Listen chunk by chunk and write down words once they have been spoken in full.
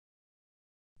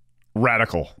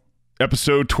Radical,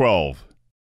 episode 12.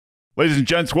 Ladies and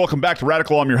gents, welcome back to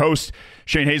Radical. I'm your host,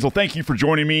 Shane Hazel. Thank you for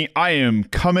joining me. I am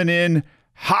coming in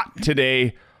hot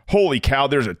today. Holy cow,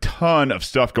 there's a ton of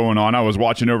stuff going on. I was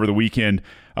watching over the weekend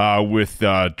with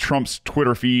Trump's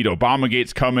Twitter feed.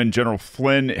 Obamagate's coming. General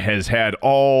Flynn has had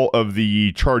all of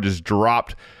the charges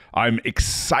dropped. I'm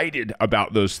excited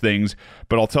about those things,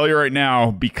 but I'll tell you right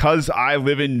now, because I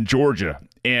live in Georgia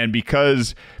and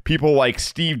because people like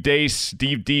Steve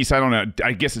Deace, I don't know,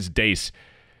 I guess it's Deace,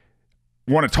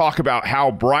 want to talk about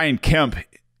how Brian Kemp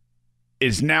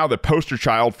is now the poster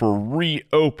child for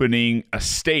reopening a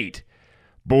state.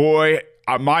 Boy,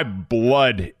 my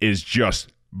blood is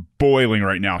just boiling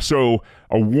right now. So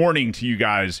a warning to you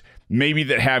guys, maybe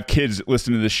that have kids that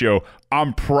listen to this show,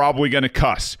 I'm probably going to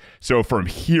cuss. So from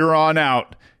here on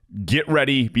out, get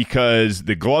ready because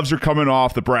the gloves are coming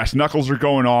off, the brass knuckles are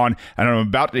going on, and I'm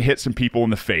about to hit some people in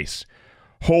the face.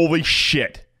 Holy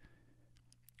shit.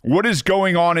 What is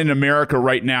going on in America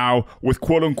right now with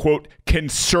quote-unquote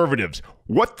conservatives?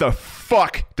 What the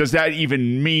fuck does that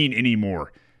even mean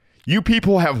anymore? You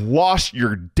people have lost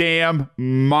your damn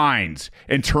minds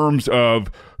in terms of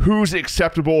who's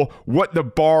acceptable, what the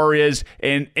bar is,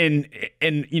 and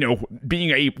you know,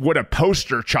 being what a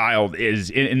poster child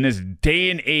is in this day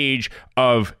and age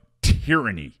of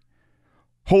tyranny.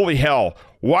 Holy hell,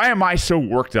 why am I so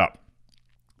worked up?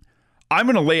 I'm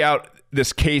going to lay out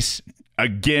this case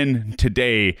again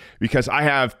today because I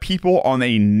have people on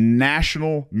a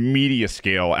national media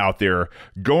scale out there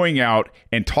going out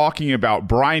and talking about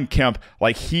Brian Kemp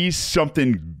like he's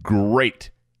something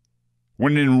great,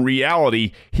 when in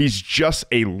reality, he's just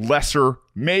a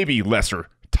maybe lesser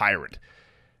tyrant.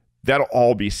 That'll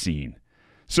all be seen.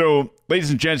 So, ladies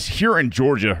and gents, here in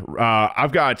Georgia,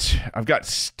 I've got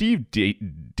Steve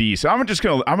Deace.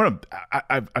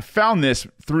 I found this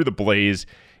through the Blaze.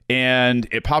 And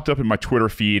it popped up in my Twitter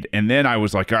feed. And then I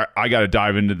was like, I got to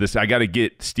dive into this. I got to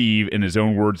get Steve in his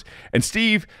own words. And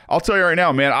Steve, I'll tell you right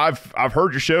now, man, I've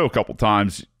heard your show a couple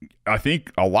times. I think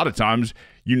a lot of times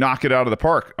you knock it out of the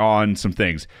park on some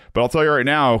things. But I'll tell you right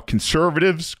now,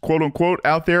 conservatives, quote unquote,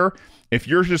 out there, if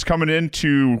you're just coming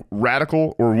into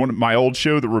Radical or one of my old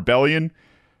show, The Rebellion,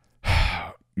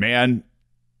 man,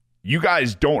 you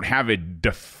guys don't have a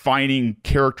defining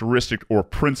characteristic or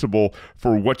principle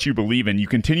for what you believe in. You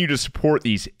continue to support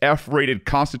these F-rated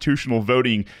constitutional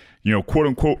voting, quote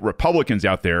unquote Republicans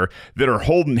out there that are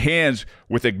holding hands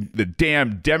with the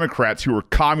damn Democrats who are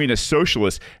communist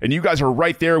socialists. And you guys are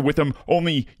right there with them,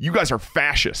 only you guys are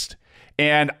fascist.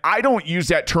 And I don't use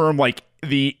that term like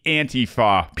the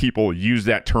Antifa people use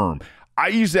that term. I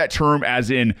use that term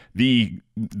as in the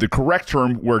correct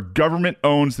term where government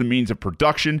owns the means of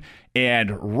production.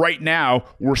 And right now,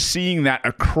 we're seeing that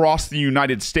across the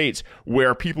United States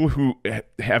where people who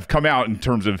have come out in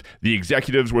terms of the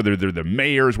executives, whether they're the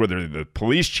mayors, whether they're the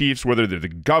police chiefs, whether they're the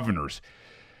governors,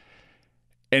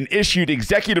 and issued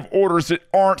executive orders that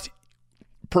aren't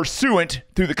pursuant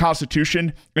through the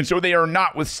Constitution, and so they are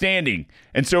notwithstanding.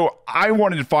 And so I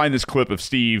wanted to find this clip of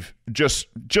Steve just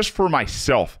for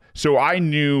myself, so I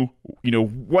knew,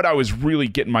 what I was really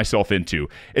getting myself into.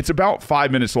 It's about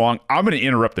 5 minutes long. I'm going to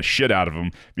interrupt the shit out of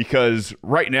him because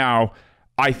right now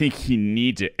I think he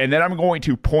needs it. And then I'm going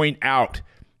to point out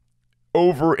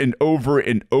over and over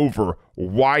and over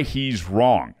why he's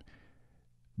wrong.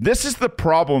 This is the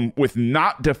problem with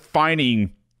not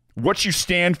defining what you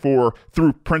stand for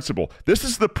through principle. This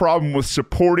is the problem with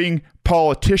supporting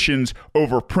politicians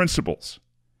over principles.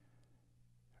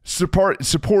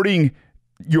 Supporting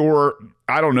your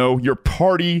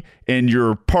party and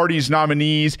your party's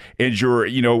nominees and your,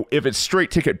 if it's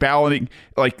straight ticket balloting,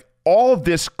 like all of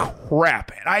this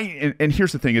crap. And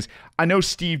here's the thing is, I know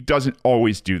Steve doesn't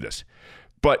always do this,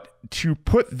 but to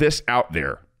put this out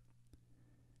there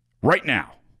right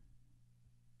now,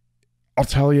 I'll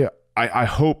tell you, I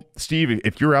hope, Steve,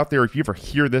 if you're out there, if you ever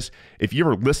hear this, if you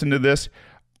ever listen to this,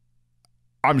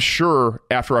 I'm sure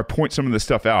after I point some of this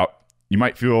stuff out, you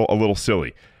might feel a little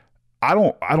silly. I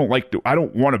don't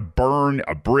want to burn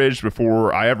a bridge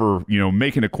before I ever,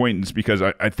 make an acquaintance because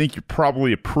I think you're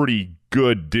probably a pretty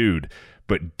good dude.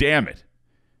 But damn it,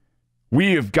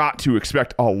 we have got to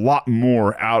expect a lot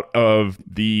more out of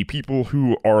the people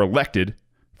who are elected,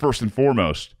 first and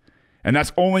foremost. And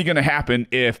that's only going to happen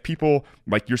if people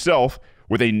like yourself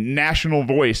with a national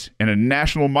voice and a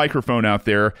national microphone out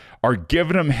there are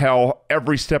giving them hell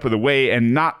every step of the way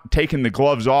and not taking the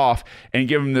gloves off and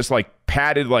giving them this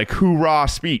padded hoorah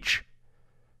speech.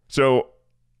 So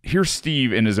here's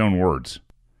Steve in his own words.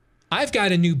 I've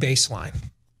got a new baseline.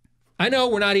 I know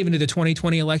we're not even to the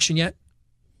 2020 election yet,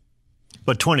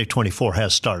 But 2024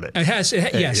 has started. It has,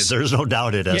 yes. There's no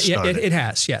doubt it has started. It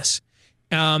has, yes.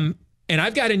 And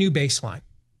I've got a new baseline.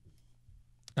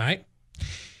 All right?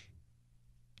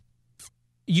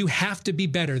 You have to be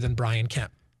better than Brian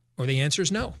Kemp, or the answer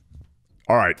is no.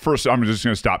 All right, first, I'm just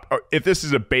going to stop. If this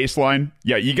is a baseline,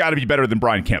 yeah, you got to be better than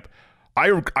Brian Kemp. I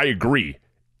agree.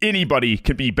 Anybody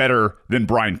can be better than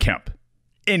Brian Kemp.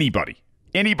 Anybody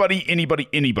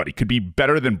could be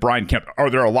better than Brian Kemp. Are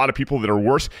there a lot of people that are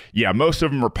worse? Yeah, most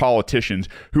of them are politicians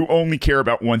who only care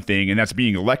about one thing, and that's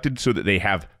being elected so that they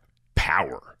have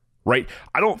power, right?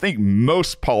 I don't think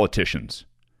most politicians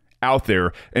out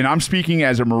there, and I'm speaking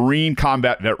as a Marine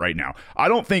combat vet right now, I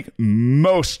don't think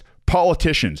most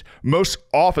politicians, most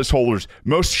office holders,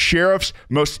 most sheriffs,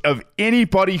 most of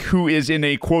anybody who is in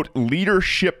a, quote,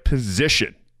 leadership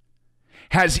position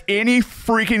has any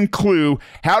freaking clue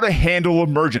how to handle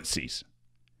emergencies.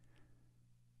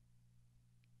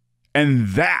 And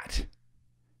that,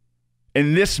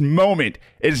 in this moment,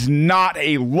 is not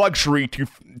a luxury to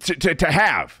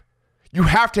have. You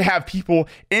have to have people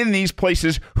in these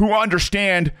places who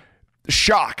understand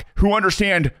shock, who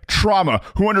understand trauma,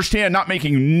 who understand not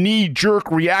making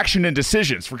knee-jerk reaction and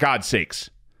decisions, for God's sakes.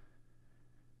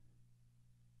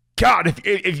 God,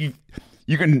 if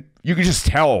you can just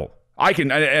tell. I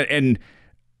can, and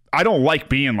I don't like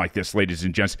being like this, ladies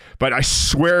and gents, but I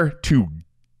swear to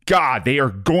God, they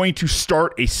are going to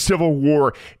start a civil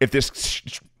war if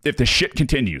the shit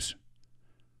continues.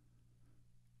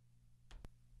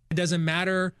 It doesn't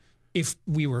matter if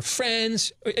we were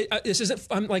friends.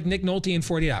 I'm like Nick Nolte in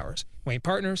 48 Hours. We ain't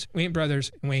partners, we ain't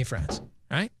brothers, and we ain't friends,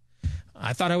 right?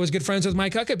 I thought I was good friends with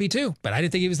Mike Huckabee too, but I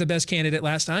didn't think he was the best candidate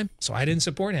last time, so I didn't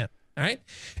support him, all right?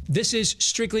 This is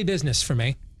strictly business for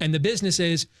me, and the business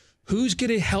is who's going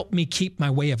to help me keep my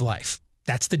way of life.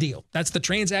 That's the deal. That's the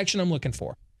transaction I'm looking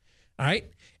for, all right?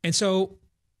 And so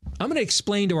I'm going to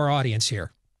explain to our audience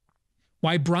here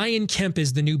why Brian Kemp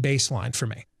is the new baseline for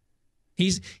me.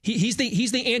 He's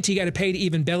the ante you got to pay to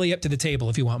even belly up to the table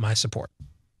if you want my support.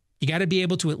 You got to be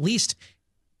able to at least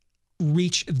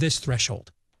reach this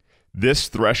threshold. This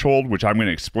threshold, which I'm going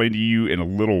to explain to you in a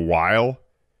little while,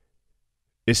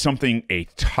 is something a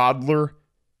toddler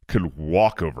could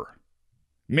walk over.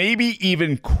 Maybe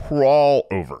even crawl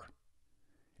over.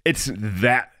 It's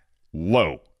that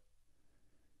low.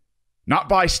 Not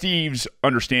by Steve's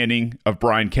understanding of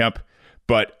Brian Kemp,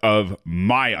 but of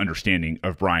my understanding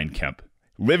of Brian Kemp.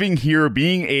 Living here,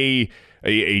 being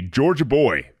a Georgia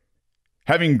boy,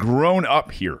 having grown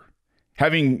up here,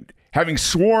 having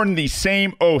sworn the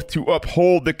same oath to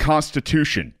uphold the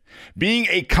Constitution, being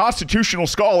a constitutional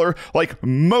scholar like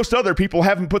most other people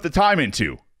haven't put the time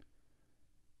into.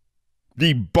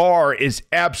 The bar is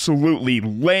absolutely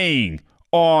laying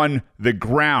on the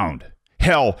ground.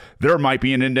 Hell, there might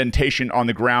be an indentation on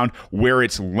the ground where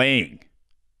it's laying.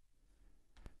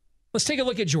 Let's take a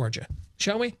look at Georgia,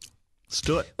 shall we? Let's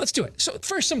do it. Let's do it. So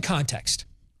first, some context.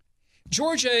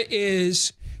 Georgia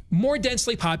is more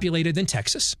densely populated than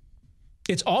Texas.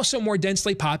 It's also more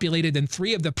densely populated than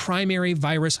three of the primary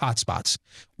virus hotspots,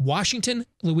 Washington,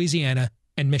 Louisiana,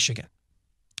 and Michigan.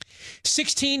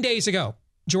 16 days ago,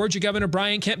 Georgia Governor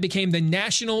Brian Kemp became the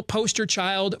national poster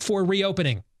child for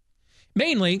reopening,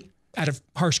 mainly out of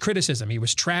harsh criticism. He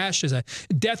was trashed as a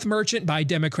death merchant by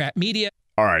Democrat media.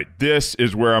 All right, this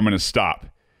is where I'm going to stop.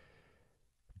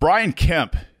 Brian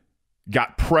Kemp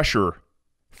got pressure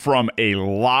from a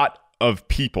lot of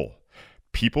people.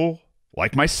 People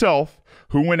like myself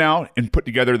who went out and put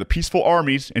together the peaceful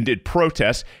armies and did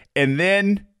protests and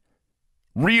then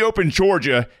reopened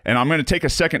Georgia. And I'm going to take a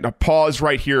second to pause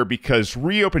right here because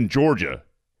Reopen Georgia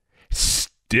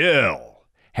still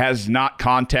has not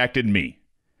contacted me.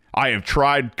 I have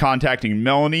tried contacting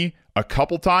Melanie a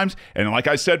couple times. And like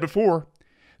I said before,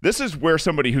 this is where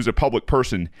somebody who's a public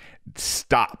person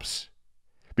stops.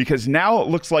 Because now it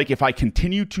looks like if I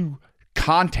continue to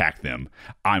contact them,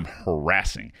 I'm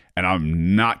harassing, and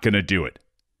I'm not going to do it.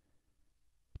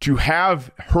 To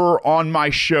have her on my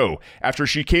show after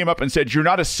she came up and said, you're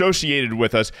not associated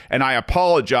with us, and I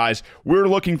apologize. We're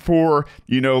looking for,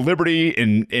 liberty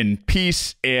and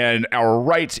peace and our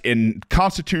rights in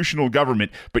constitutional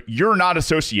government, but you're not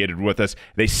associated with us.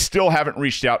 They still haven't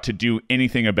reached out to do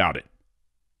anything about it.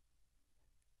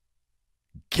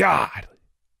 God.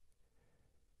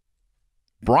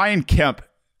 Brian Kemp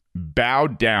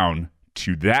bowed down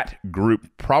to that group,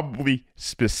 probably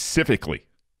specifically,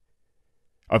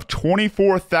 of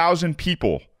 24,000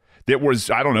 people that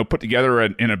was, put together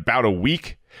in about a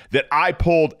week, that I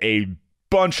pulled a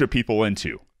bunch of people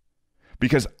into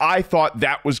because I thought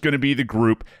that was going to be the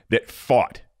group that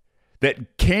fought,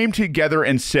 that came together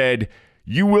and said,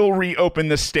 you will reopen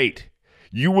the state.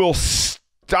 you will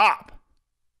stop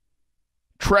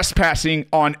trespassing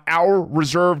on our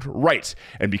reserved rights.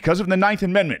 And because of the 9th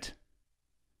Amendment,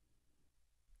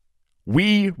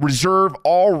 we reserve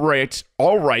all rights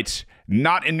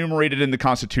not enumerated in the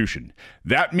Constitution.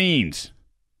 That means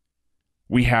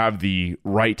we have the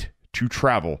right to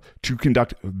travel, to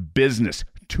conduct business,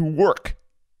 to work,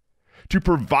 to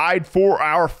provide for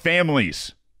our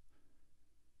families,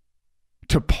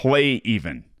 to play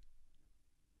even.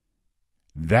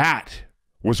 That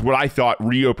was what I thought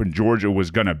Reopen Georgia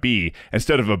was going to be,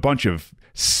 instead of a bunch of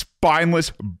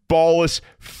spineless, ballless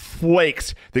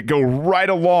flakes that go right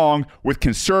along with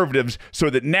conservatives, so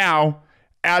that now,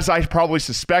 as I probably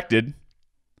suspected,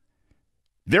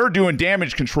 they're doing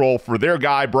damage control for their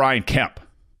guy, Brian Kemp.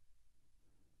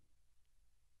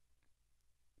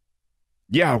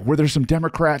 Yeah, were there some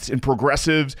Democrats and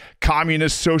progressives,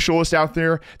 communists, socialists out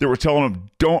there that were telling them,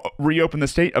 don't reopen the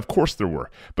state? Of course there were.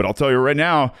 But I'll tell you right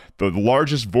now, the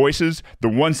largest voices, the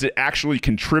ones that actually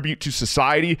contribute to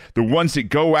society, the ones that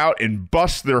go out and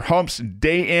bust their humps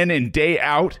day in and day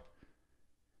out,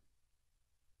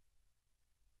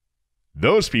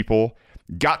 those people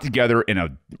got together in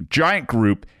a giant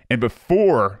group, and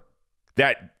before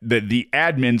that, the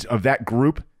admins of that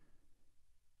group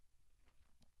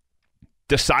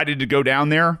decided to go down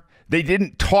there, they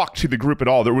didn't talk to the group at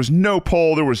all. There was no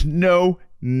poll. There was no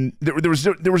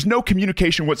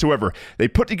communication whatsoever. They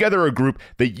put together a group.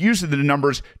 They used the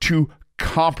numbers to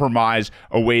compromise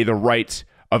away the rights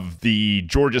of the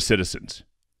Georgia citizens.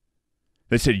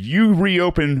 They said, you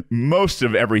reopen most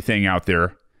of everything out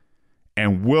there,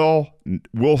 and we'll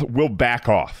back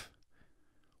off.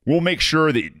 We'll make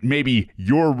sure that maybe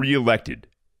you're reelected.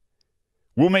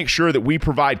 We'll make sure that we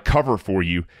provide cover for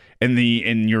you in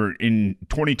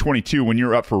 2022 when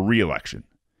you're up for reelection.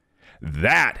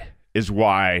 That is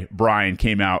why Brian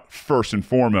came out first and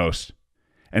foremost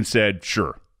and said,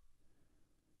 sure.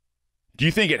 Do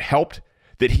you think it helped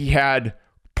that he had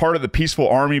part of the peaceful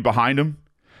army behind him?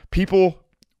 People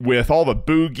with all the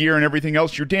boo gear and everything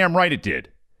else? You're damn right it did.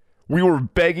 We were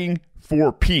begging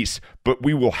for peace, but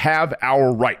we will have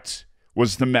our rights,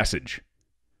 was the message.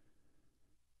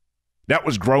 That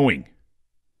was growing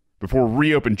before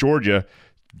Reopen Georgia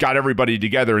got everybody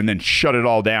together and then shut it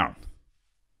all down.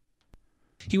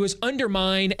 He was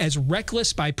undermined as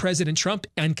reckless by President Trump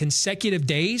on consecutive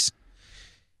days.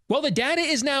 Well, the data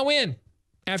is now in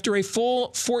after a full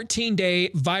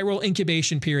 14-day viral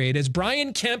incubation period as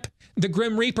Brian Kemp, the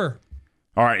Grim Reaper.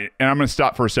 All right, and I'm going to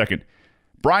stop for a second.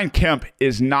 Brian Kemp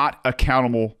is not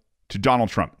accountable to Donald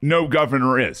Trump. No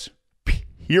governor is,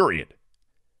 period.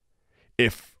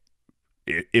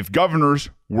 If governors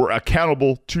were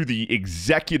accountable to the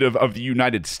executive of the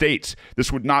United States,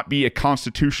 this would not be a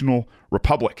constitutional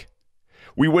republic.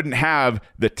 We wouldn't have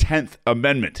the 10th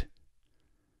Amendment.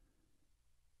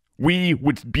 We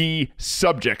would be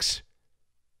subjects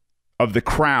of the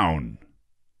crown,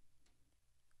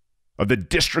 of the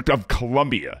District of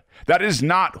Columbia. That is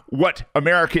not what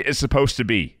America is supposed to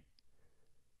be.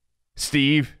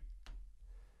 Steve?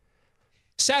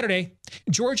 Saturday,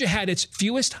 Georgia had its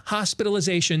fewest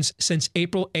hospitalizations since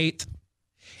April 8th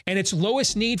and its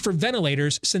lowest need for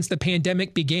ventilators since the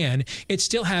pandemic began. It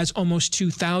still has almost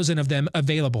 2,000 of them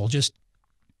available, just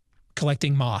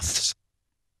collecting moths.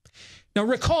 Now,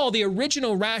 recall the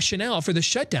original rationale for the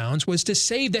shutdowns was to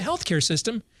save the healthcare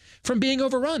system from being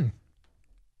overrun.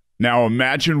 Now,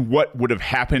 imagine what would have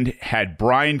happened had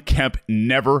Brian Kemp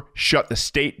never shut the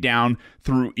state down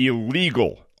through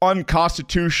illegal,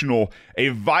 unconstitutional, a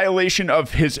violation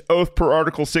of his oath per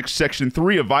Article 6, Section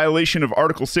 3, a violation of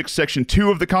Article 6, Section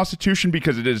 2 of the Constitution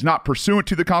because it is not pursuant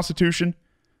to the Constitution.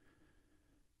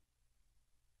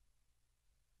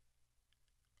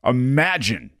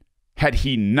 Imagine had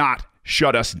he not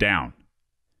shut us down.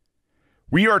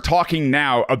 We are talking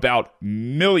now about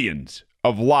millions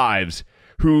of lives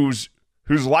whose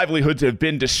livelihoods have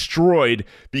been destroyed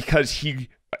because he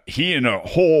and a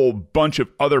whole bunch of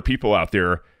other people out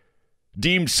there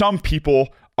deemed some people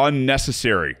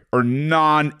unnecessary or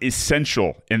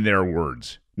non-essential in their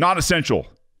words. Non-essential.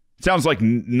 It sounds like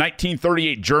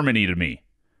 1938 Germany to me.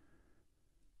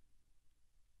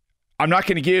 I'm not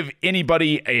going to give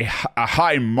anybody a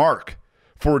high mark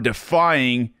for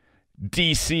defying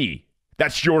DC.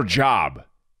 That's your job.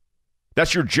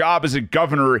 That's your job as a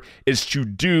governor, is to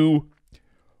do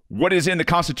what is in the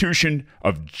Constitution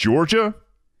of Georgia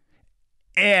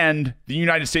and the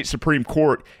United States Supreme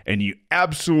Court, and you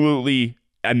absolutely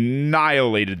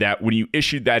annihilated that when you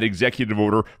issued that executive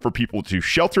order for people to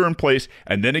shelter in place,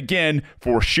 and then again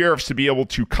for sheriffs to be able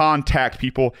to contact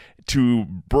people to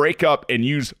break up and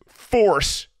use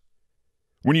force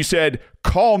when you said,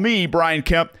 call me, Brian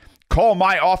Kemp, call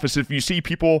my office if you see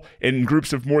people in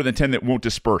groups of more than 10 that won't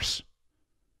disperse.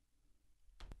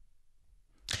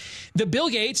 The Bill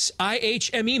Gates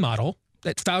IHME model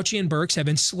that Fauci and Birx have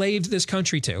enslaved this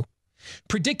country to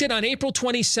predicted on April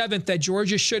 27th that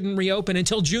Georgia shouldn't reopen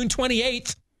until June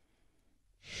 28th.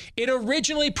 It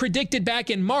originally predicted back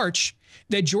in March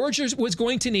that Georgia was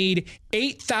going to need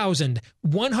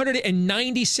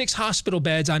 8,196 hospital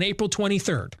beds on April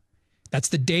 23rd. That's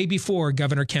the day before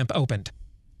Governor Kemp opened.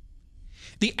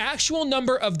 The actual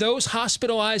number of those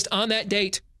hospitalized on that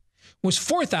date was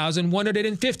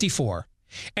 4,154.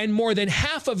 And more than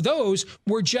half of those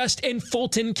were just in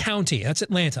Fulton County. That's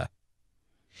Atlanta.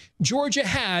 Georgia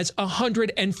has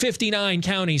 159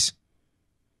 counties.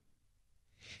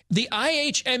 The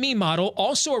IHME model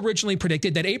also originally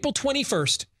predicted that April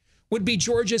 21st would be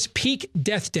Georgia's peak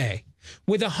death day,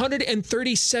 with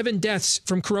 137 deaths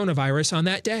from coronavirus on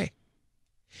that day.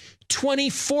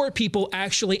 24 people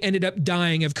actually ended up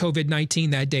dying of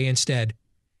COVID-19 that day instead.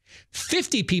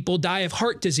 50 people die of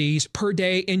heart disease per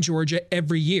day in Georgia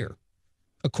every year,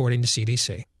 according to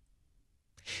CDC.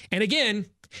 And again,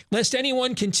 lest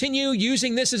anyone continue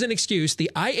using this as an excuse, the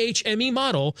IHME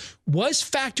model was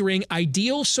factoring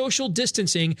ideal social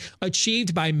distancing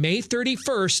achieved by May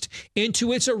 31st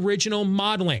into its original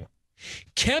modeling.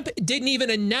 Kemp didn't even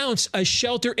announce a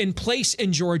shelter in place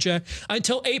in Georgia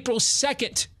until April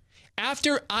 2nd,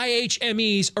 after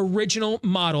IHME's original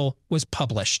model was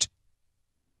published.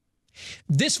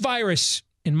 This virus,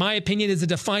 in my opinion, is the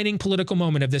defining political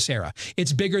moment of this era.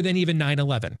 It's bigger than even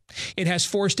 9/11. It has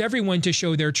forced everyone to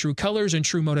show their true colors and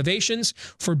true motivations.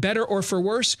 For better or for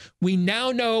worse, we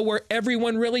now know where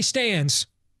everyone really stands,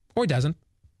 or doesn't.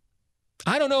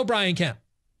 I don't know Brian Kemp.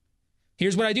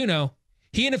 Here's what I do know.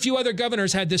 He and a few other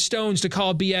governors had the stones to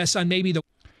call BS on maybe the...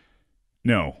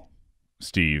 No,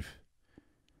 Steve.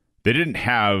 They didn't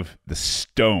have the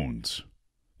stones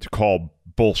to call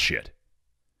bullshit.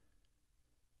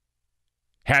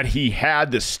 Had he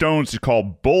had the stones to call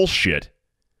bullshit,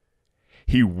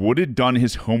 he would have done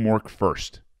his homework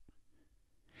first.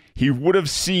 He would have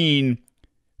seen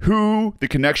who the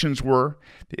connections were.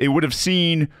 It would have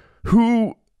seen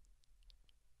who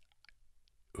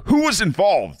was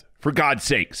involved, for God's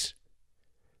sakes.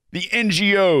 The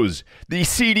NGOs, the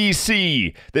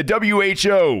CDC, the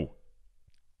WHO,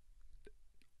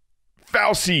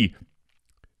 Fauci,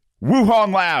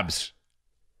 Wuhan Labs.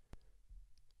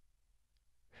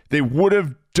 They would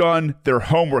have done their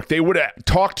homework. They would have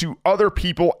talked to other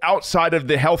people outside of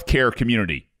the healthcare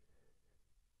community.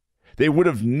 They would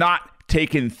have not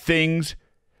taken things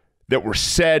that were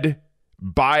said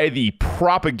by the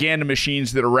propaganda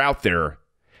machines that are out there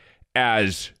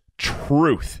as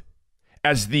truth,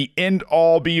 as the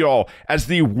end-all be-all, as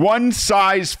the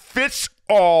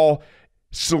one-size-fits-all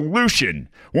solution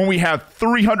when we have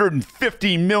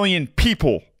 350 million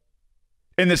people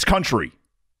in this country.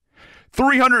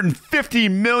 350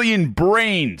 million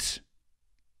brains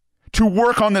to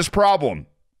work on this problem,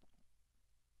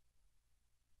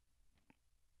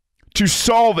 to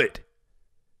solve it,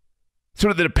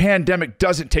 so that a pandemic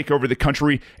doesn't take over the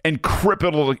country and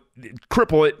cripple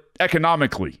it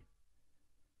economically.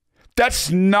 That's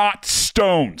not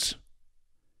stones.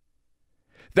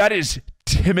 That is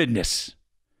timidness.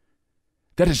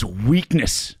 That is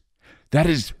weakness. That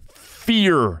is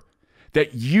fear.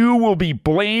 That you will be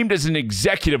blamed as an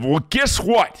executive. Well, guess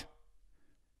what?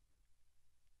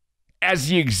 As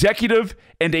the executive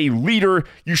and a leader,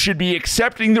 you should be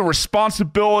accepting the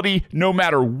responsibility no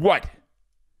matter what.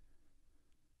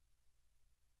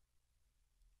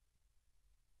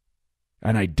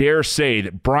 And I dare say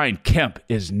that Brian Kemp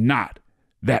is not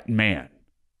that man.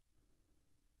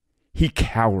 He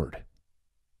cowered.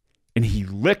 And he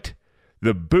licked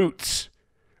the boots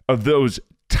of those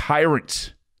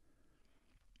tyrants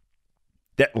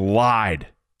that lied,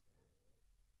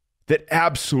 that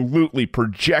absolutely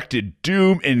projected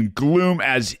doom and gloom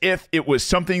as if it was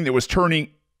something that was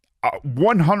turning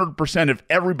 100% of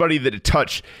everybody that it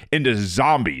touched into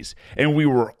zombies, and we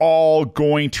were all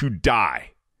going to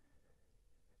die.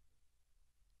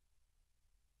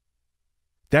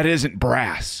 That isn't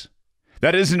brass.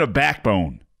 That isn't a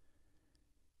backbone.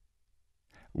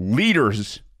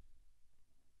 Leaders,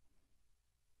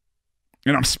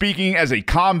 and I'm speaking as a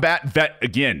combat vet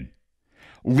again,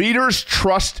 leaders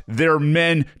trust their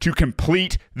men to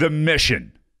complete the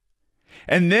mission.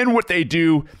 And then what they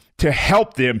do to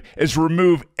help them is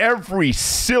remove every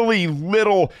silly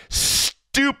little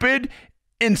stupid,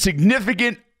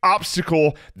 insignificant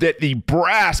obstacle that the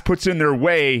brass puts in their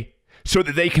way so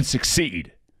that they can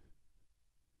succeed.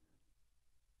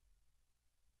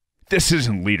 This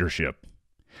isn't leadership.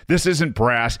 This isn't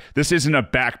brass. This isn't a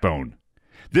backbone.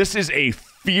 This is a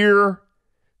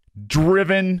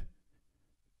fear-driven,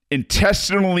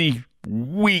 intestinally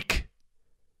weak,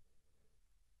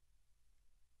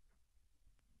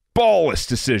 ballless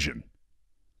decision.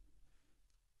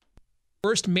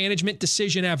 Worst management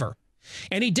decision ever.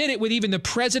 And he did it with even the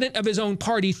president of his own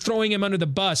party throwing him under the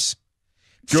bus.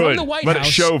 Good. From the White Let House,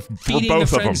 it show for feeding both the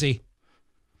of them. frenzy.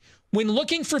 When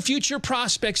looking for future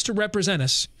prospects to represent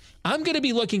us, I'm going to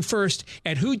be looking first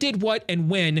at who did what and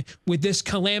when with this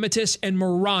calamitous and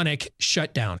moronic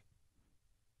shutdown.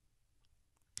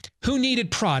 Who needed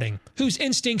prodding? Whose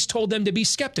instincts told them to be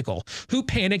skeptical? Who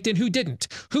panicked and who didn't?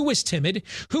 Who was timid?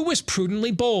 Who was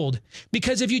prudently bold?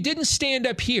 Because if you didn't stand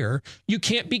up here, you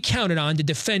can't be counted on to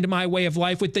defend my way of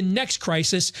life with the next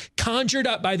crisis conjured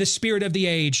up by the spirit of the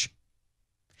age.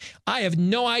 I have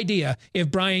no idea if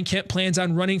Brian Kemp plans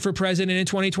on running for president in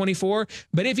 2024,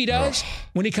 but if he does,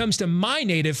 when it comes to my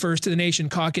native First of the Nation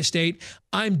caucus state,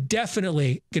 I'm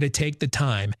definitely going to take the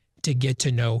time to get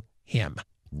to know him.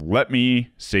 Let me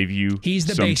save you He's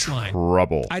the some baseline.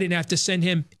 trouble. I didn't have to send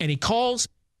him any calls,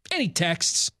 any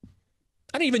texts.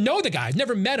 I didn't even know the guy. I've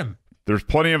never met him. There's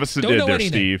plenty of us that Don't did know there,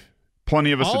 anything. Steve.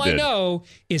 Plenty of us All that did. I know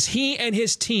is he and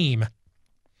his team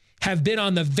have been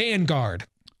on the vanguard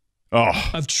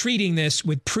of treating this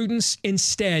with prudence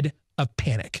instead of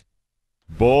panic.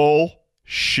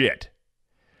 Bullshit.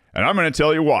 And I'm going to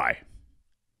tell you why.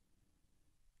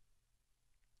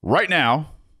 Right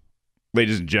now,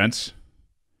 ladies and gents,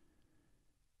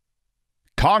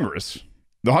 Congress,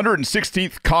 the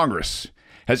 116th Congress,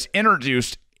 has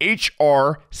introduced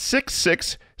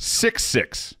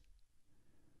HR6666.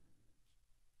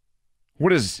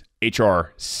 What is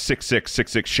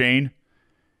HR6666, Shane?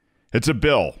 It's a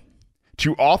bill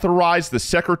to authorize the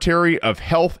Secretary of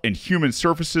Health and Human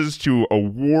Services to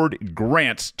award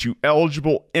grants to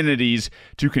eligible entities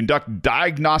to conduct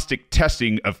diagnostic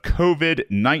testing of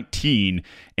COVID-19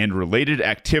 and related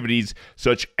activities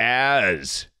such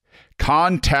as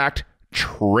contact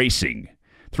tracing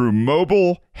through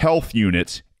mobile health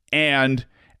units and,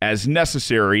 as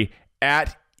necessary,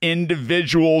 at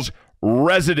individuals'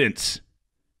 residence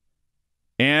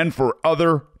and for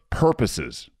other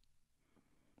purposes.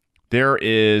 There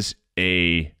is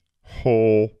a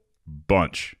whole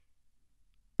bunch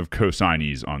of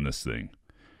cosignees on this thing.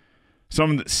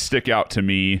 Some that stick out to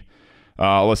me.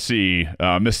 Let's see.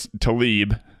 Miss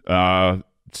Talib,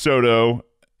 Soto,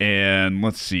 and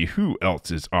let's see. Who else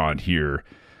is on here?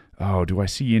 Oh, do I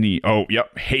see any? Oh,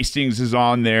 yep. Hastings is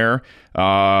on there. Who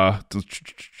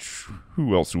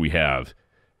else do we have?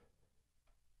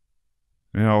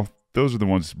 Well, those are the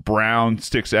ones. Brown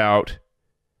sticks out.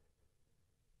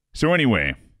 So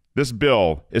anyway, this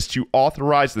bill is to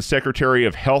authorize the Secretary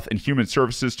of Health and Human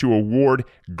Services to award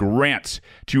grants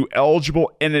to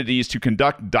eligible entities to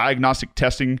conduct diagnostic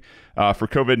testing for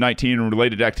COVID-19 and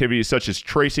related activities such as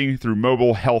tracing through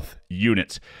mobile health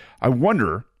units. I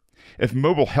wonder if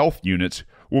mobile health units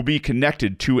will be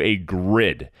connected to a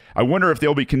grid. I wonder if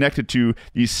they'll be connected to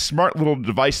these smart little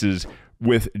devices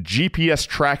with GPS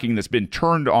tracking that's been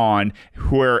turned on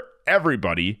where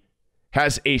everybody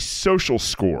has a social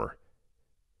score.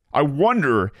 I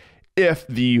wonder if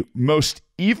the most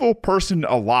evil person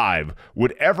alive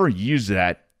would ever use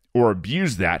that or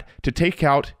abuse that to take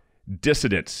out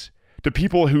dissidents, to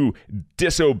people who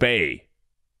disobey.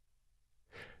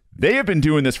 They have been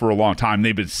doing this for a long time.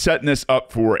 They've been setting this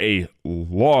up for a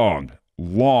long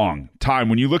time.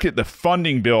 When you look at the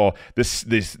funding bill, the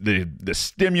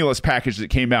stimulus package that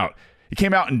came out, it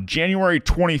came out in January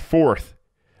 24th.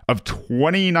 Of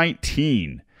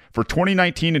 2019 for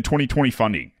 2019 and 2020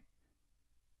 funding.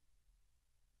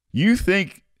 You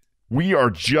think we are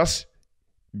just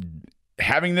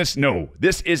having this? No,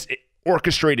 this is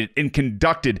orchestrated and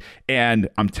conducted. And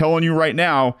I'm telling you right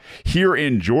now, here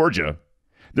in Georgia,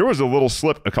 there was a little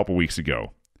slip a couple weeks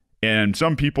ago. And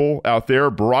some people out there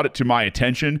brought it to my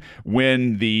attention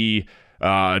when the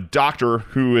doctor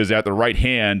who is at the right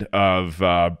hand of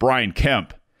Brian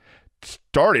Kemp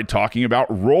started talking about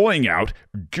rolling out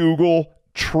Google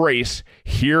Trace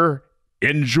here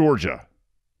in Georgia.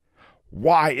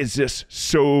 Why is this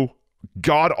so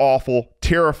god-awful,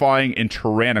 terrifying, and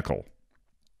tyrannical?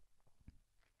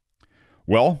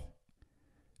 Well,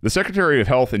 the Secretary of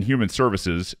Health and Human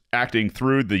Services, acting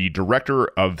through the Director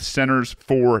of Centers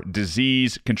for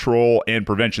Disease Control and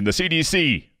Prevention, the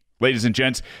CDC, ladies and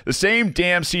gents, the same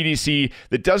damn CDC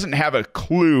that doesn't have a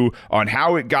clue on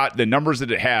how it got the numbers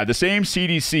that it had. The same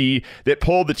CDC that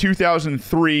pulled the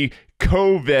 2003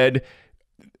 COVID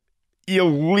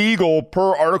illegal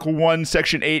per Article 1,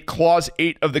 Section 8, Clause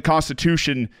 8 of the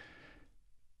Constitution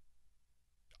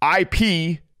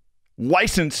IP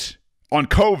license on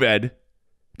COVID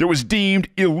that was deemed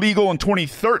illegal in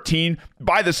 2013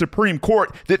 by the Supreme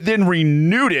Court that then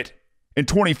renewed it in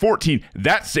 2014.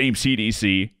 That same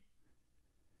CDC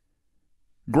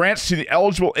grants to the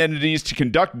eligible entities to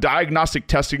conduct diagnostic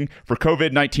testing for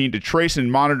COVID-19 to trace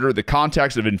and monitor the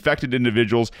contacts of infected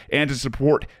individuals and to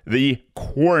support the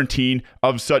quarantine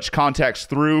of such contacts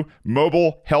through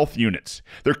mobile health units.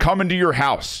 They're coming to your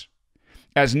house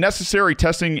as necessary,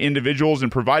 testing individuals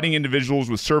and providing individuals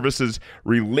with services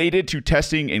related to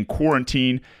testing and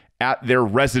quarantine at their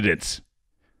residence.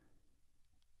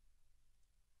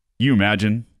 You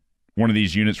imagine one of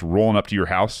these units rolling up to your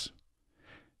house,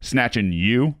 snatching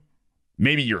you,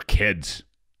 maybe your kids,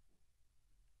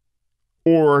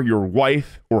 or your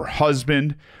wife or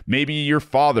husband, maybe your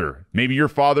father, maybe your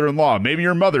father-in-law, maybe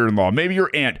your mother-in-law, maybe your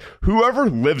aunt, whoever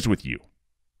lives with you,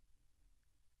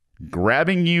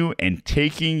 grabbing you and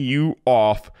taking you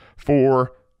off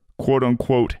for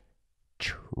quote-unquote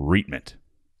treatment.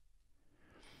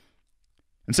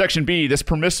 In Section B,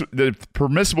 the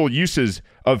permissible uses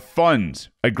of funds.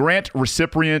 A grant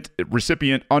recipient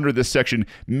under this section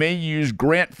may use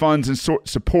grant funds in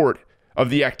support of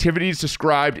the activities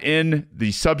described in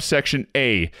the subsection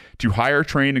A to hire,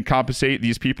 train, and compensate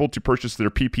these people to purchase their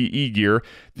PPE gear.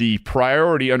 The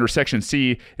priority under Section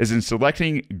C is in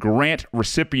selecting grant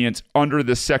recipients under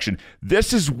this section.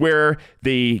 This is where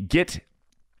they get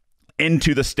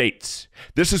into the states.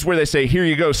 This is where they say, here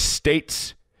you go,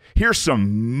 states. Here's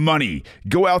some money.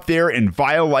 Go out there and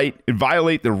violate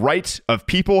the rights of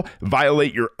people,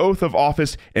 violate your oath of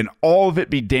office, and all of it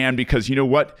be damned, because you know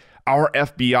what? Our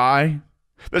FBI,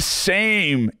 the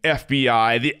same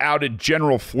FBI that outed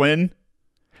General Flynn,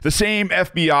 the same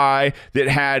FBI that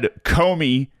had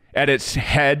Comey at its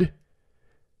head,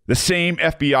 the same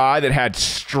FBI that had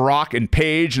Strzok and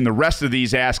Page and the rest of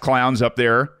these ass clowns up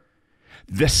there,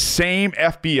 the same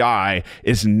FBI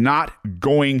is not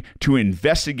going to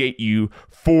investigate you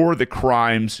for the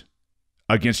crimes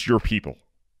against your people,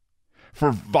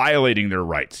 for violating their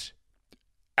rights.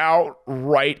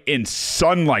 Outright in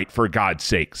sunlight, for God's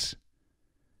sakes.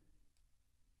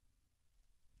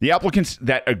 The applicants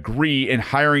that agree in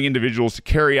hiring individuals to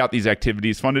carry out these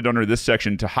activities funded under this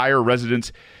section to hire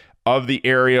residents of the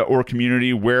area or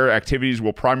community where activities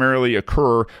will primarily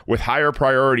occur with higher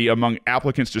priority among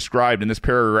applicants described in this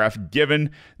paragraph,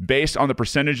 given based on the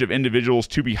percentage of individuals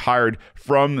to be hired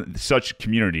from such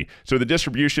community. So the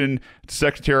distribution,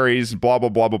 secretaries, blah, blah,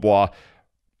 blah, blah, blah.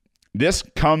 This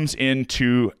comes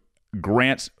into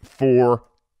grants for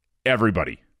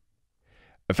everybody.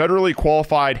 A federally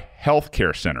qualified health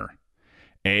care center,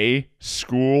 a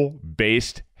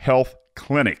school-based health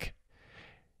clinic,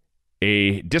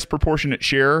 a disproportionate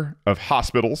share of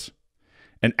hospitals,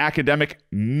 an academic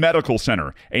medical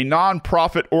center, a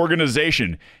nonprofit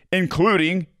organization,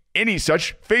 including any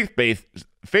such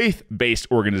faith-based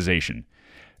organization.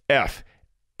 F,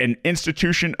 an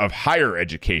institution of higher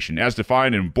education as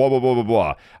defined in blah, blah, blah, blah,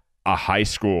 blah, a high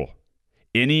school.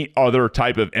 Any other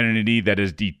type of entity that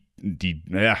is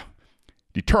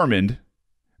determined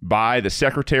by the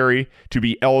secretary to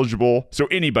be eligible. So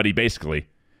anybody, basically.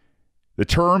 The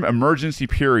term emergency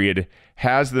period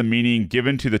has the meaning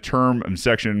given to the term in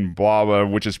section blah, blah,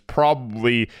 which is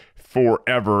probably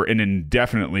forever and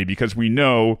indefinitely, because we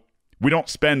know we don't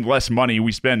spend less money,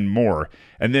 we spend more.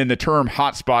 And then the term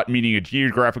hotspot, meaning a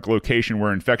geographic location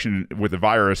where infection with the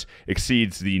virus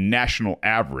exceeds the national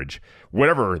average.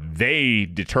 Whatever they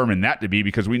determine that to be,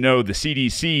 because we know the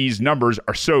CDC's numbers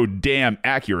are so damn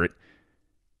accurate.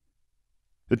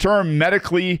 The term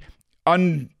medically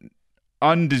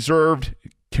undeserved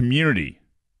community.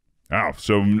 Oh,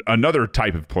 so another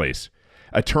type of place.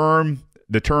 The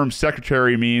term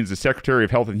secretary means the Secretary of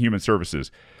Health and Human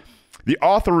Services. The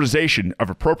authorization of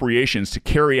appropriations to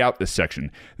carry out this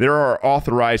section. There are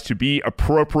authorized to be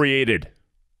appropriated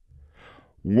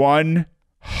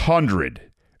 $100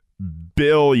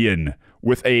 billion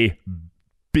with a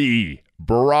B.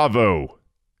 Bravo.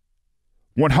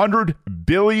 $100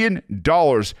 billion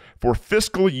for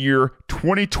fiscal year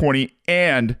 2020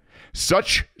 and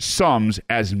such sums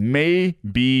as may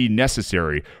be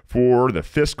necessary for the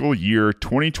fiscal year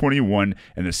 2021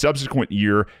 and the subsequent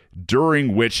year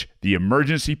during which the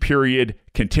emergency period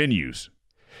continues.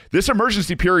 This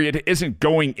emergency period isn't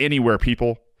going anywhere,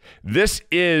 people. This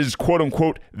is, quote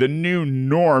unquote, the new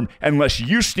norm unless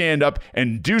you stand up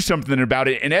and do something about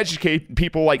it and educate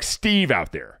people like Steve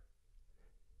out there.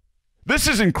 This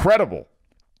is incredible.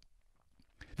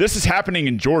 This is happening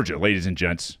in Georgia, ladies and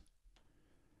gents.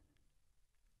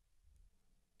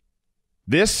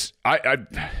 This, I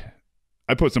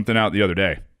put something out the other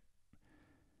day.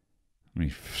 Let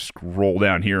me scroll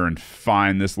down here and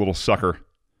find this little sucker.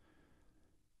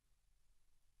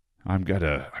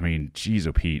 Geez,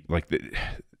 oh Pete,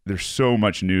 there's so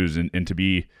much news, and to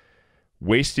be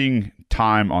wasting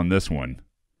time on this one,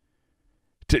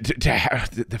 to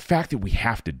have the fact that we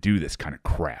have to do this kind of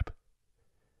crap.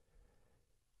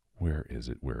 Where is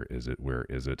it?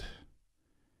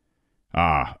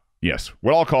 Yes,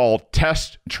 what I'll call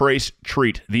test, trace,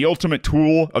 treat, the ultimate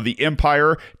tool of the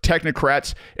empire,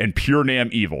 technocrats, and pure damn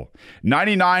evil.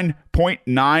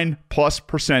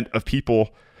 99.9%+ of people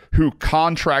who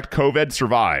contract COVID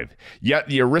survive. Yet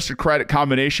the aristocratic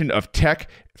combination of tech,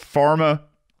 pharma,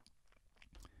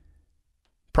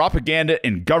 propaganda,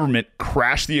 and government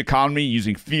crashed the economy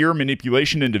using fear,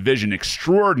 manipulation, and division.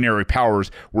 Extraordinary powers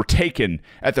were taken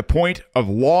at the point of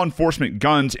law enforcement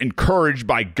guns, encouraged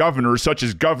by governors such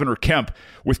as Governor Kemp,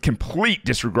 with complete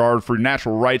disregard for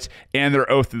natural rights and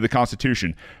their oath to the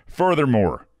Constitution.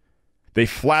 Furthermore, they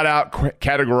flat out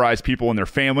categorize people and their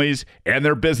families and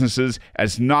their businesses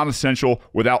as non-essential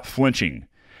without flinching.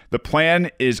 The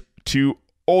plan is to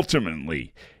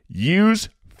ultimately use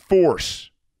force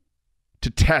to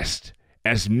test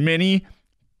as many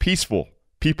peaceful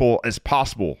people as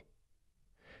possible,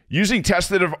 using tests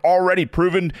that have already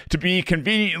proven to be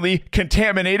conveniently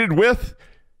contaminated with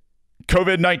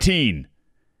COVID-19.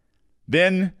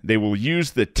 Then they will use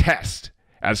the test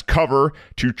as cover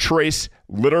to trace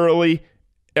literally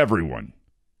everyone.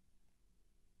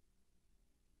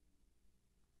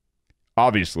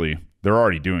 Obviously, they're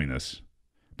already doing this,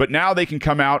 but now they can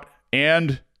come out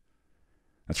and,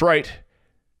 that's right,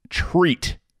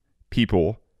 treat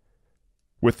people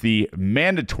with the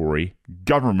mandatory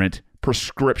government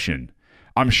prescription.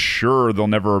 I'm sure they'll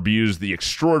never abuse the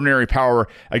extraordinary power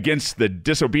against the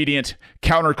disobedient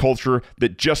counterculture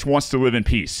that just wants to live in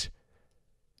peace.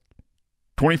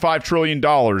 $25 trillion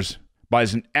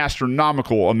buys an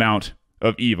astronomical amount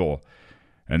of evil.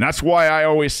 And that's why I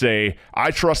always say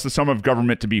I trust the sum of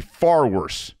government to be far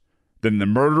worse than the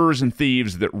murderers and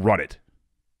thieves that run it.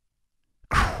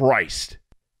 Christ.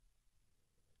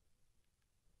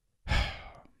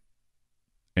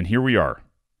 And here we are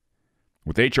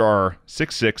with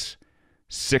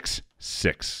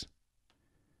HR6666.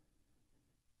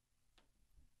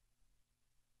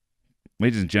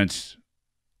 Ladies and gents,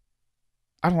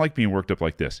 I don't like being worked up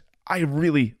like this.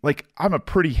 I'm a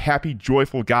pretty happy,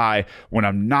 joyful guy when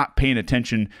I'm not paying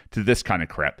attention to this kind of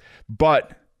crap.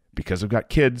 But because I've got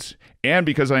kids and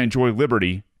because I enjoy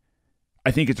liberty,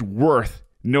 I think it's worth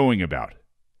knowing about.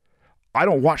 I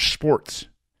don't watch sports.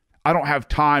 I don't have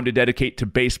time to dedicate to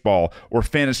baseball or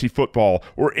fantasy football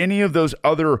or any of those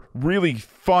other really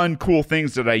fun, cool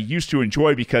things that I used to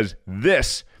enjoy, because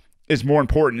this is more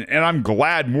important. And I'm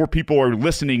glad more people are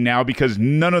listening now, because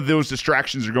none of those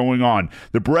distractions are going on.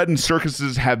 The bread and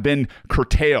circuses have been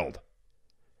curtailed.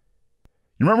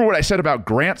 You remember what I said about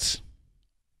grants?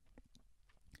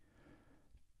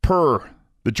 Per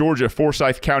the Georgia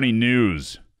Forsyth County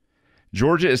News,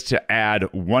 Georgia is to add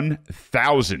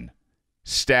 1,000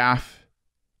 staff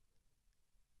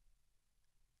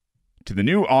to the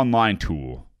new online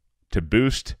tool to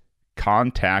boost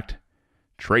contact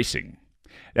tracing.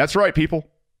 That's right, people.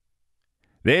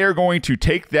 They are going to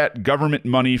take that government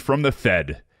money from the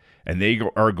Fed and they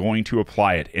are going to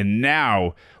apply it. And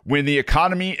now, when the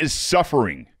economy is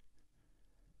suffering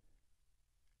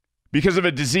because of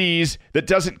a disease that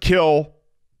doesn't kill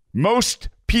most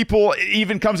people it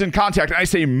even comes in contact, and I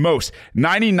say most,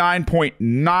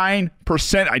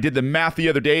 99.9%. I did the math the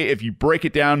other day. If you break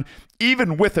it down,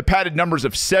 even with the padded numbers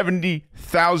of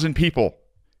 70,000 people,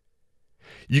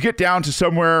 you get down to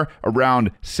somewhere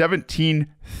around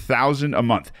 17,000 a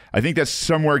month. I think that's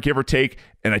somewhere, give or take,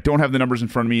 and I don't have the numbers in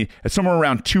front of me, it's somewhere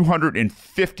around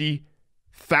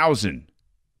 250,000.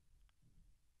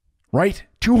 Right?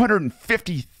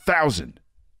 250,000.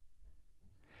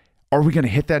 Are we going to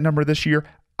hit that number this year?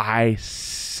 I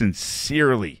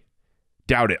sincerely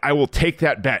doubt it. I will take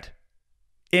that bet.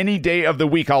 Any day of the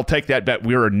week, I'll take that bet.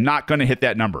 We are not going to hit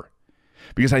that number,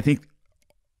 because I think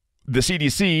the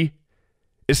CDC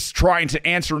is trying to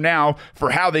answer now for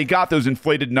how they got those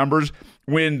inflated numbers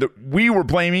when we were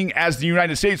blaming, as the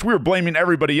United States, we were blaming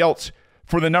everybody else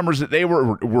for the numbers that they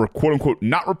were quote unquote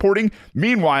not reporting.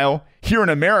 Meanwhile, here in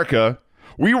America,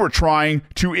 we were trying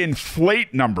to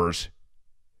inflate numbers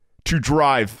to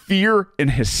drive fear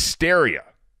and hysteria.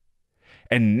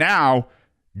 And now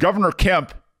Governor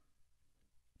Kemp,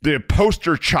 the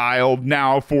poster child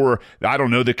now for, I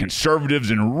don't know, the conservatives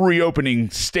and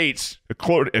reopening states,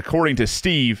 according to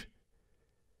Steve,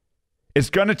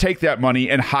 is going to take that money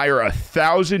and hire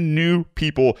 1,000 new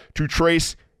people to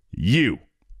trace you.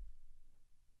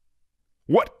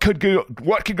 What could go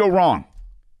wrong?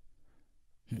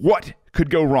 What could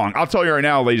go wrong? I'll tell you right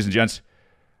now, ladies and gents.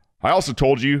 I also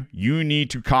told you need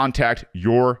to contact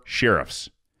your sheriffs.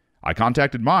 I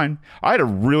contacted mine. I had a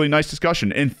really nice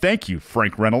discussion, and thank you,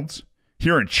 Frank Reynolds,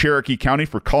 here in Cherokee County,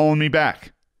 for calling me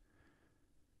back.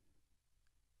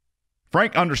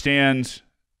 Frank understands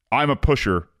I'm a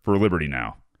pusher for liberty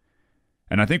now,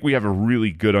 and I think we have a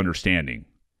really good understanding.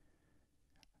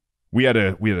 We had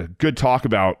a good talk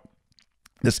about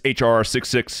this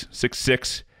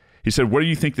HR6666. He said, what do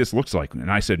you think this looks like?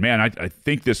 And I said, man, I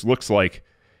think this looks like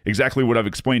exactly what I've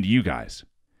explained to you guys.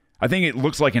 I think it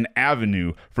looks like an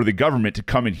avenue for the government to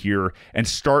come in here and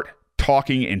start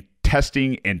talking and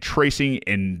testing and tracing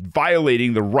and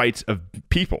violating the rights of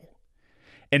people.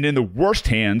 And in the worst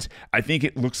hands, I think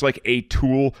it looks like a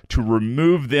tool to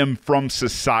remove them from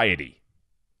society.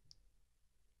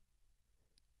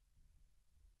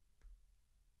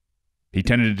 He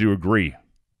tended to agree.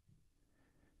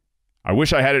 I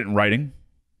wish I had it in writing,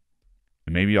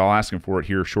 and maybe I'll ask him for it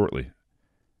here shortly.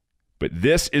 But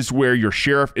this is where your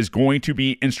sheriff is going to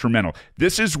be instrumental.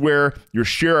 This is where your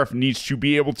sheriff needs to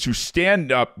be able to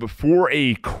stand up before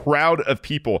a crowd of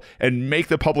people and make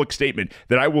the public statement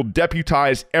that I will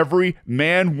deputize every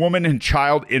man, woman, and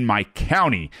child in my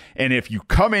county. And if you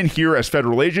come in here as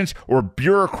federal agents or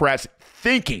bureaucrats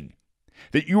thinking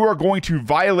that you are going to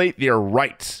violate their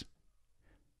rights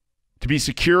to be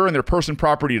secure in their person,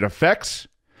 property, and effects,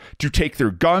 to take their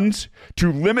guns,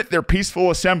 to limit their peaceful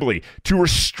assembly, to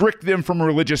restrict them from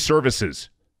religious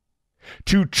services,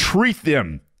 to treat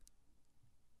them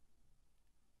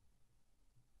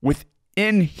with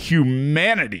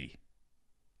inhumanity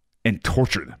and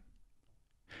torture them.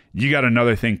 You got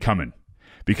another thing coming,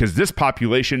 because this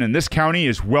population in this county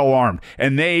is well armed,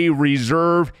 and they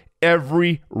reserve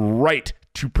every right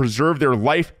to preserve their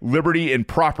life, liberty, and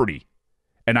property.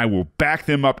 And I will back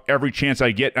them up every chance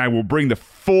I get, and I will bring the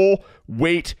full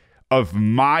weight of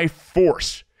my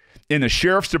force in the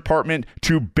sheriff's department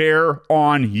to bear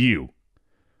on you.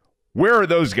 Where are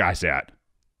those guys at?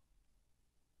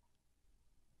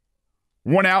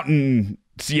 One out in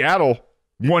Seattle,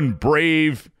 one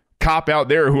brave cop out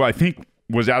there who I think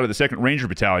was out of the 2nd Ranger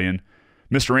Battalion,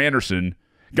 Mr. Anderson,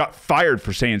 got fired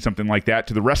for saying something like that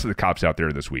to the rest of the cops out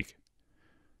there this week.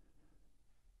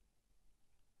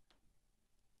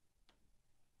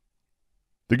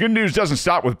 The good news doesn't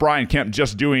stop with Brian Kemp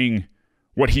just doing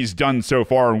what he's done so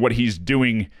far and what he's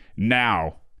doing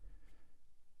now,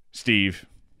 Steve.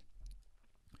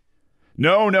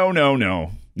 No. 1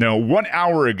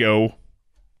 hour ago,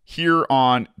 here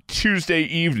on Tuesday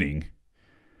evening,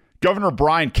 Governor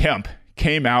Brian Kemp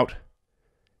came out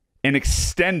and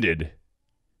extended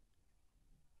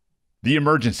the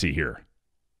emergency here.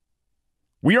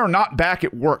 We are not back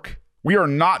at work. We are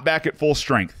not back at full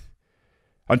strength.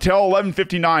 Until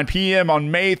 11:59 p.m. on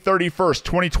May 31st,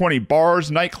 2020, bars,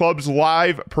 nightclubs,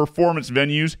 live performance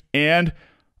venues, and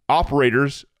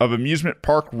operators of amusement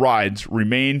park rides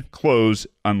remain closed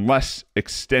unless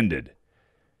extended.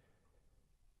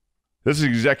 This is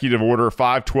Executive Order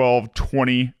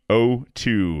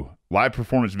 5/12/2002. Live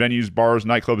performance venues, bars,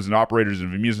 nightclubs, and operators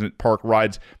of amusement park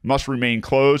rides must remain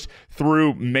closed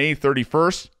through May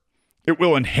 31st. It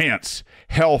will enhance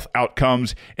health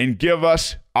outcomes and give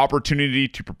us opportunity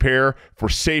to prepare for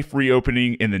safe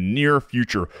reopening in the near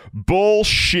future.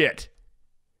 Bullshit.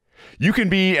 You can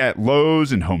be at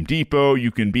Lowe's and Home Depot.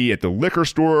 You can be at the liquor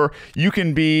store. You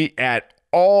can be at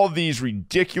all these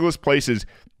ridiculous places.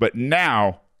 But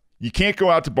now you can't go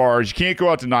out to bars. You can't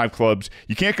go out to nightclubs.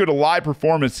 You can't go to live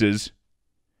performances.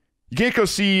 You can't go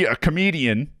see a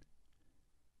comedian.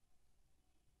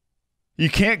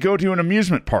 You can't go to an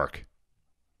amusement park.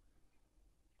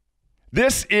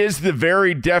 This is the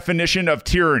very definition of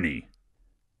tyranny.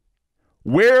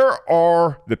 Where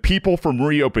are the people from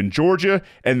Reopen Georgia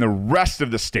and the rest of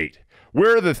the state?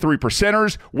 Where are the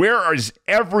 3%ers? Where is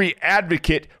every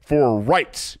advocate for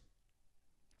rights?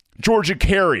 Georgia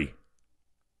Carey,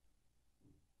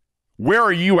 where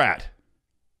are you at?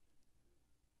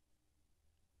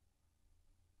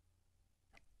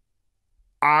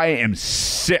 I am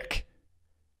sick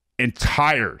and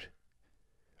tired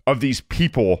of these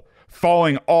people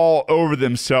falling all over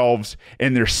themselves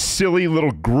and their silly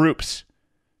little groups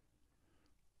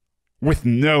with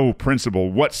no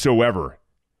principle whatsoever.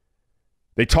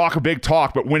 They talk a big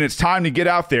talk, but when it's time to get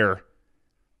out there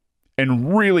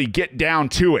and really get down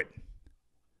to it,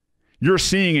 you're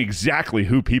seeing exactly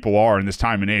who people are in this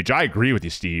time and age. I agree with you,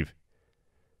 Steve.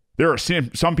 There are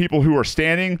some people who are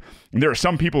standing, and there are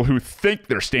some people who think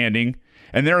they're standing,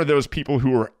 and there are those people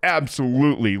who are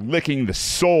absolutely licking the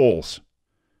souls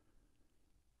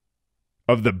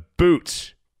of the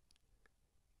boots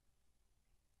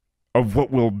of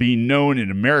what will be known in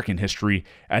American history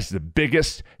as the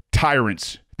biggest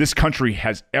tyrants this country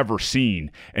has ever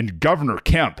seen. And Governor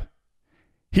Kemp,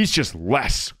 he's just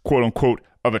less, quote unquote,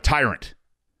 of a tyrant.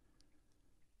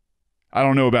 I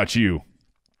don't know about you,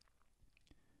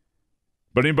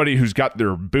 but anybody who's got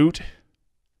their boot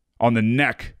on the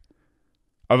neck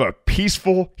of a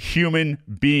peaceful human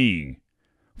being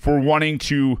for wanting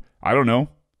to, I don't know,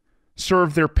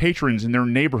 serve their patrons in their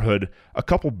neighborhood a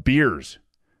couple beers,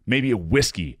 maybe a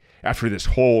whiskey after this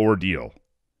whole ordeal.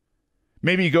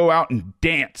 Maybe go out and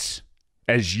dance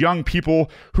as young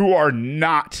people who are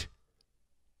not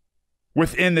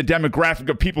within the demographic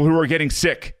of people who are getting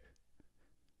sick.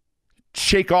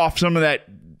 Shake off some of that,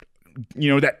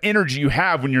 that energy you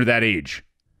have when you're that age.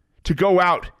 To go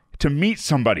out, to meet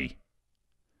somebody.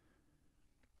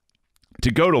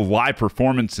 To go to live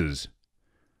performances.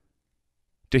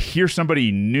 To hear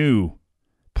somebody new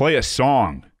play a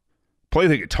song, play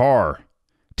the guitar,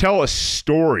 tell a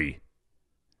story.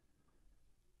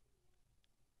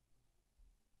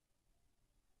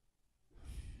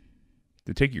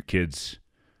 To take your kids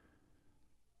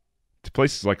to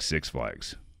places like Six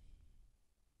Flags.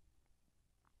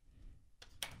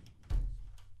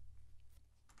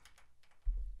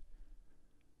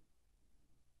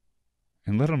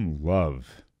 And let them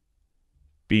love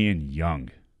being young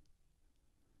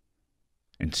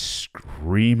and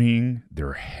screaming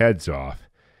their heads off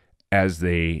as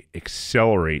they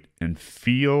accelerate and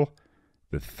feel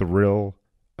the thrill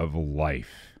of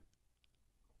life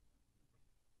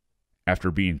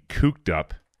after being cooped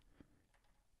up,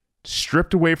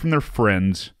 stripped away from their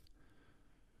friends,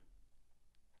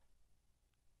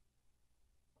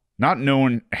 not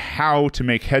knowing how to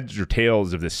make heads or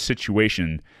tails of this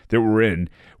situation that we're in,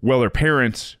 while their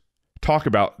parents talk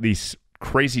about these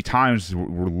crazy times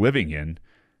we're living in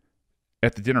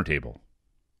at the dinner table.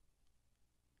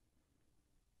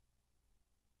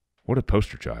 What a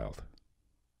poster child.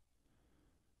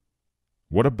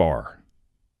 What a bar.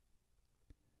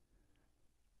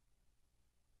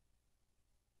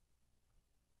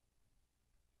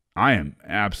 I am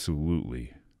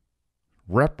absolutely,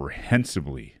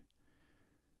 reprehensibly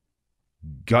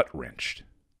gut-wrenched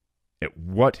at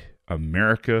what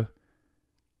America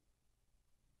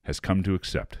has come to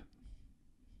accept.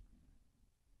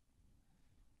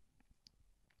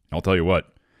 I'll tell you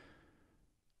what,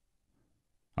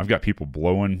 I've got people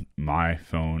blowing my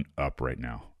phone up right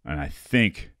now, and I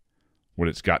think what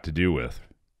it's got to do with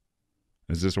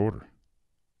is this order.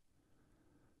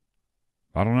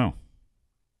 I don't know.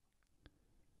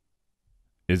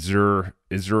 Is there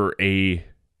a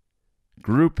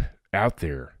group out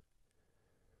there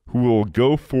who will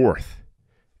go forth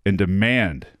and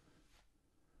demand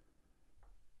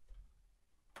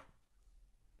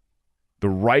the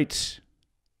rights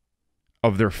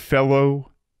of their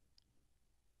fellow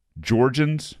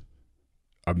Georgians,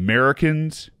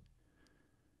 Americans,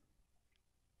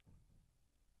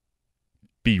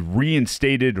 be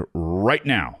reinstated right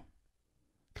now?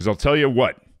 Because I'll tell you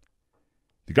what,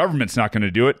 the government's not going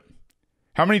to do it.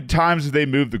 How many times have they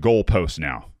moved the goalpost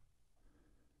now?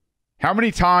 How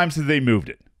many times have they moved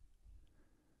it?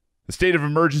 The state of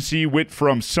emergency went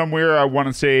from somewhere, I want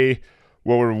to say,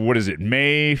 well, what is it,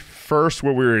 May 1st,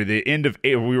 where we were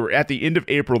at the end of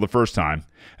April the first time,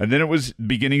 and then it was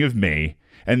beginning of May,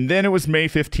 and then it was May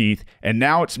 15th, and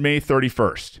now it's May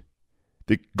 31st.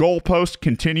 The goalposts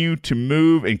continue to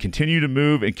move and continue to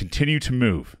move and continue to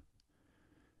move.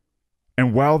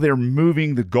 And while they're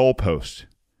moving the goalpost,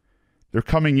 they're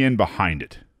coming in behind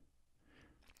it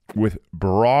with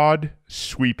broad,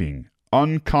 sweeping,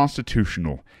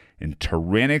 unconstitutional, and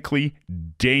tyrannically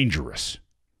dangerous,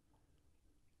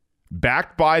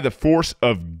 backed by the force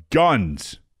of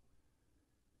guns,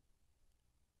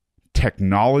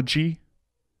 technology,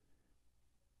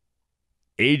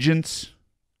 agents,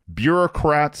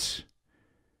 bureaucrats,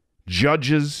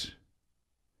 judges,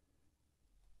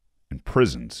 and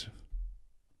prisons.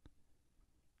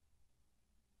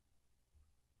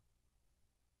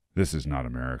 This is not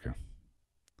America.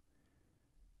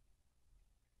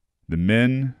 The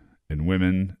men and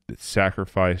women that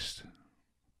sacrificed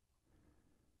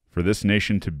for this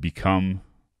nation to become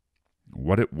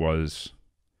what it was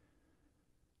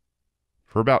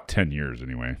for about 10 years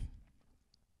anyway.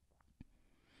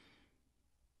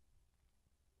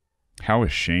 How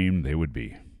ashamed they would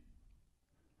be.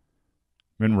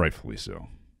 And rightfully so.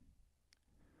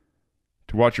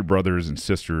 To watch your brothers and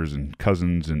sisters and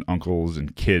cousins and uncles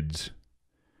and kids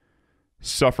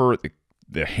suffer at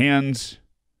the hands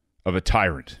of a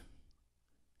tyrant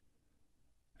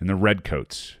and the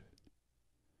redcoats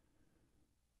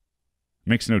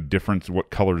Makes no difference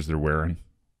what colors they're wearing.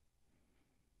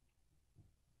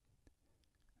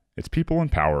 It's people in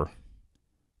power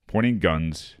pointing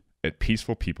guns at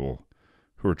peaceful people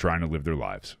who are trying to live their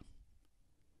lives.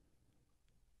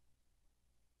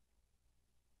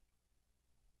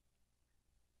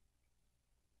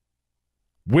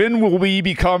 When will we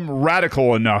become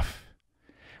radical enough?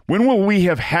 When will we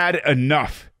have had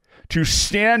enough to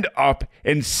stand up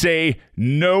and say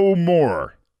no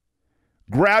more?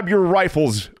 Grab your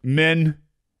rifles, men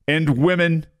and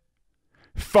women.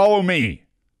 Follow me.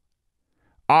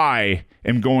 I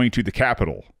am going to the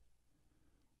Capitol.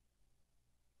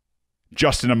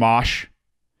 Justin Amash,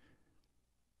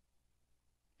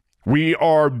 we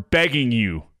are begging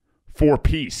you for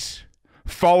peace.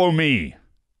 Follow me.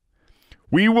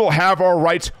 We will have our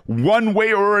rights one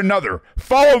way or another.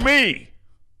 Follow me.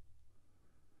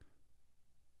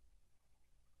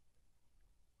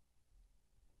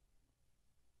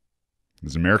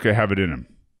 Does America have it in him?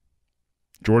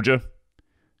 Georgia,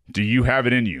 do you have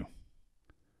it in you?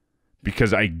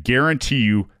 Because I guarantee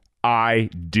you, I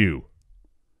do.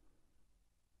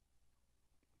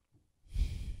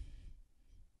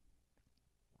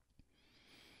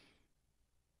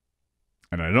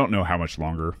 And I don't know how much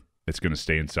longer it's going to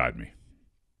stay inside me.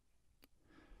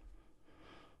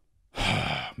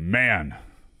 Man.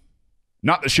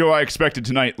 Not the show I expected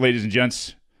tonight, ladies and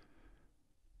gents.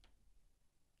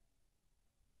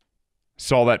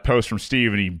 Saw that post from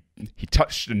Steve, and he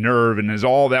touched a nerve, and as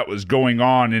all that was going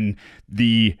on, and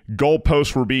the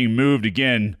goalposts were being moved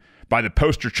again by the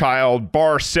poster child,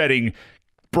 bar-setting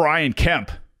Brian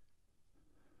Kemp.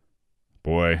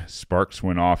 Boy, sparks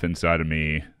went off inside of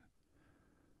me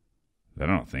that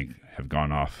I don't think have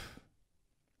gone off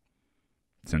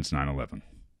since 9/11.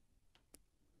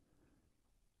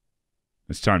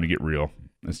 It's time to get real.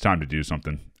 It's time to do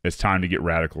something. It's time to get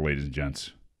radical, ladies and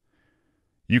gents.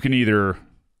 You can either,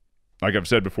 like I've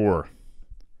said before,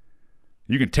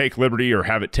 you can take liberty or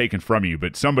have it taken from you,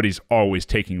 but somebody's always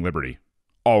taking liberty.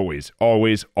 Always,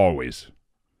 always, always.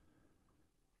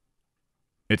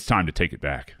 It's time to take it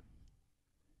back.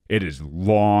 It is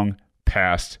long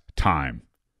past time.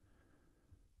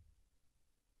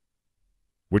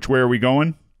 Which way are we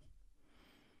going?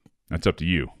 That's up to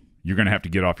you. You're going to have to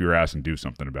get off your ass and do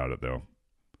something about it, though.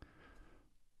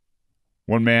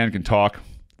 One man can talk,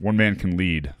 one man can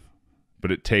lead,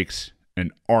 but it takes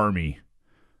an army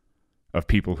of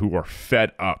people who are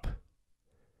fed up,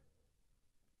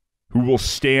 who will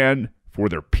stand for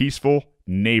their peaceful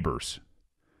neighbors.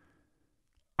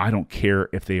 I don't care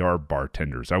if they are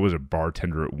bartenders. I was a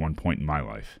bartender at one point in my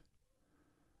life.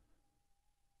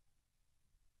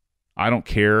 I don't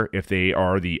care if they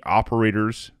are the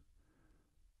operators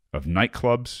of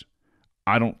nightclubs.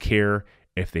 I don't care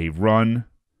if they run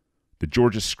the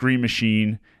Georgia Scream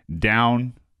Machine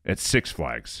down at Six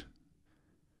Flags.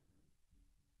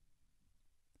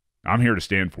 I'm here to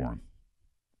stand for them.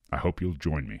 I hope you'll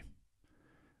join me.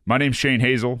 My name's Shane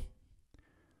Hazel.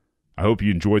 I hope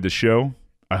you enjoyed the show.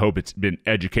 I hope it's been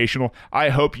educational. I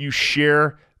hope you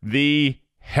share the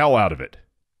hell out of it.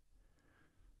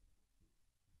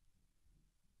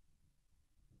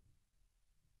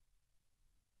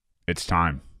 It's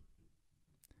time.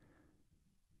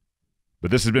 But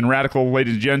this has been Radical,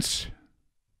 ladies and gents.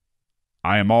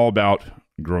 I am all about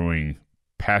growing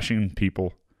passionate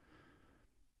people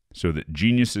so that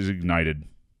genius is ignited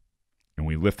and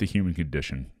we lift the human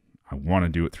condition. I want to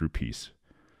do it through peace.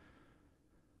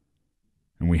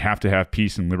 And we have to have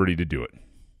peace and liberty to do it.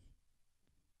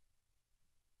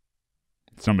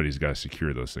 Somebody's got to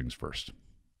secure those things first.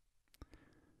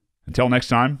 Until next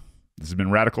time, this has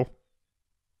been Radical.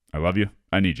 I love you.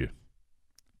 I need you.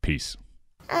 Peace.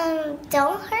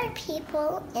 Don't hurt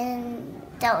people and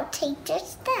don't take their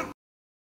stuff.